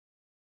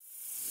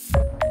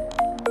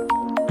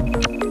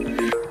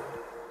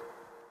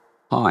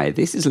Hi,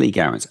 this is Lee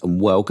Garrett and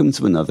welcome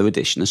to another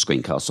edition of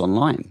Screencasts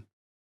Online.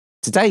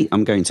 Today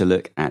I'm going to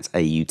look at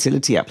a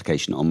utility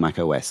application on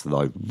macOS that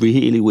I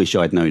really wish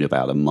I'd known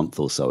about a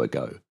month or so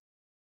ago.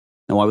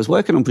 Now, I was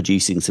working on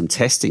producing some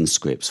testing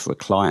scripts for a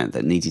client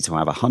that needed to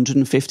have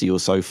 150 or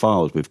so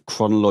files with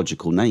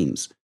chronological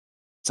names.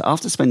 So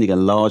after spending a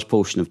large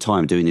portion of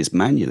time doing this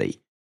manually,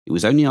 it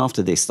was only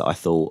after this that I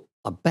thought,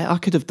 I bet I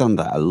could have done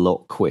that a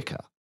lot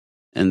quicker.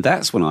 And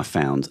that's when I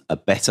found a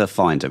Better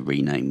Finder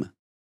rename.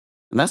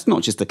 And that's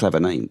not just a clever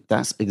name,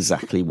 that's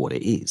exactly what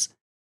it is.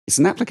 It's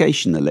an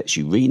application that lets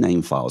you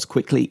rename files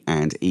quickly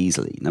and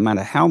easily, no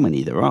matter how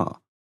many there are.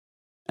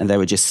 And there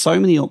are just so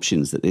many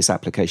options that this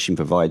application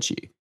provides you.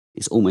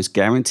 It's almost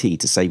guaranteed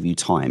to save you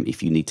time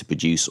if you need to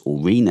produce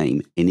or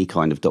rename any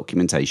kind of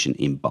documentation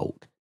in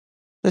bulk.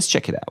 Let's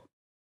check it out.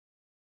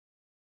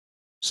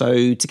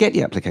 So to get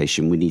the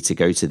application, we need to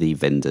go to the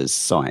vendor's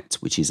site,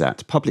 which is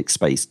at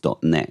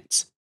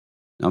publicspace.net.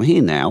 I'm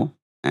here now.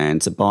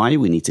 And to buy,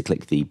 we need to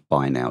click the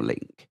Buy Now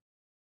link.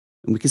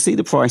 And we can see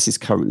the price is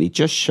currently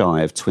just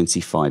shy of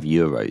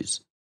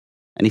 €25.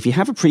 And if you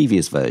have a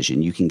previous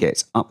version, you can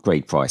get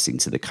upgrade pricing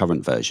to the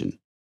current version,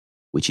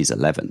 which is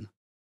 11.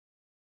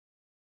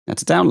 Now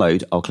to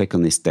download, I'll click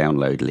on this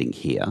download link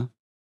here.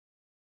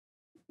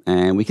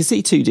 And we can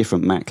see two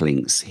different Mac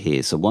links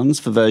here. So one's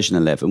for version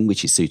 11,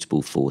 which is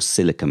suitable for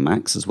Silicon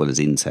Macs as well as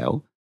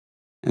Intel.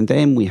 And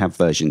then we have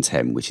version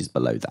 10, which is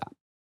below that.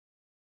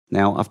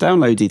 Now, I've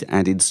downloaded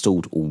and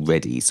installed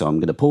already, so I'm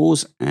going to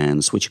pause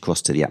and switch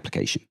across to the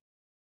application.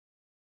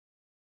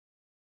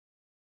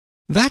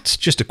 That's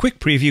just a quick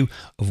preview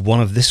of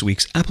one of this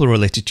week's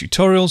Apple-related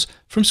tutorials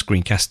from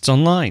Screencasts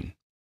Online.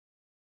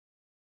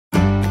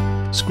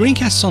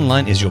 Screencasts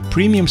Online is your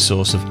premium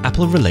source of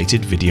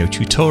Apple-related video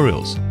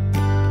tutorials.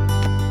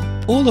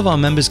 All of our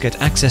members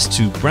get access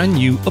to brand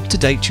new,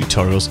 up-to-date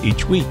tutorials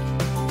each week,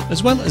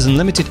 as well as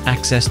unlimited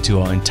access to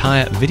our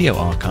entire video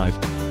archive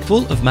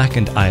full of Mac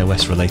and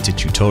iOS related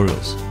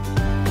tutorials.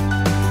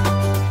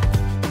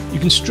 You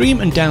can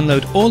stream and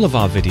download all of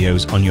our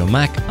videos on your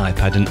Mac,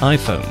 iPad and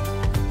iPhone,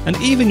 and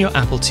even your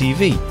Apple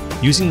TV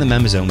using the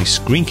members-only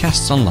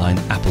Screencasts Online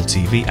Apple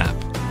TV app.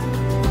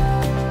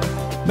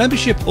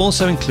 Membership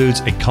also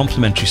includes a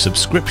complimentary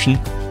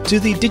subscription to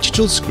the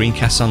digital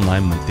Screencasts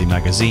Online monthly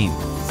magazine,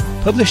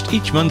 published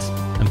each month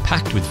and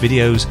packed with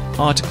videos,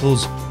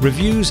 articles,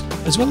 reviews,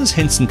 as well as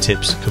hints and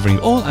tips covering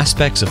all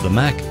aspects of the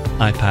Mac,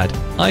 iPad,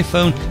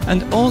 iPhone,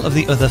 and all of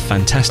the other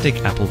fantastic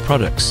Apple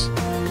products.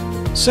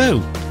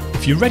 So,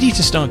 if you're ready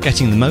to start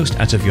getting the most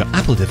out of your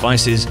Apple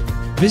devices,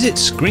 visit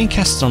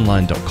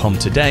screencastsonline.com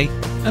today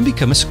and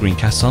become a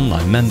Screencasts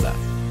Online member.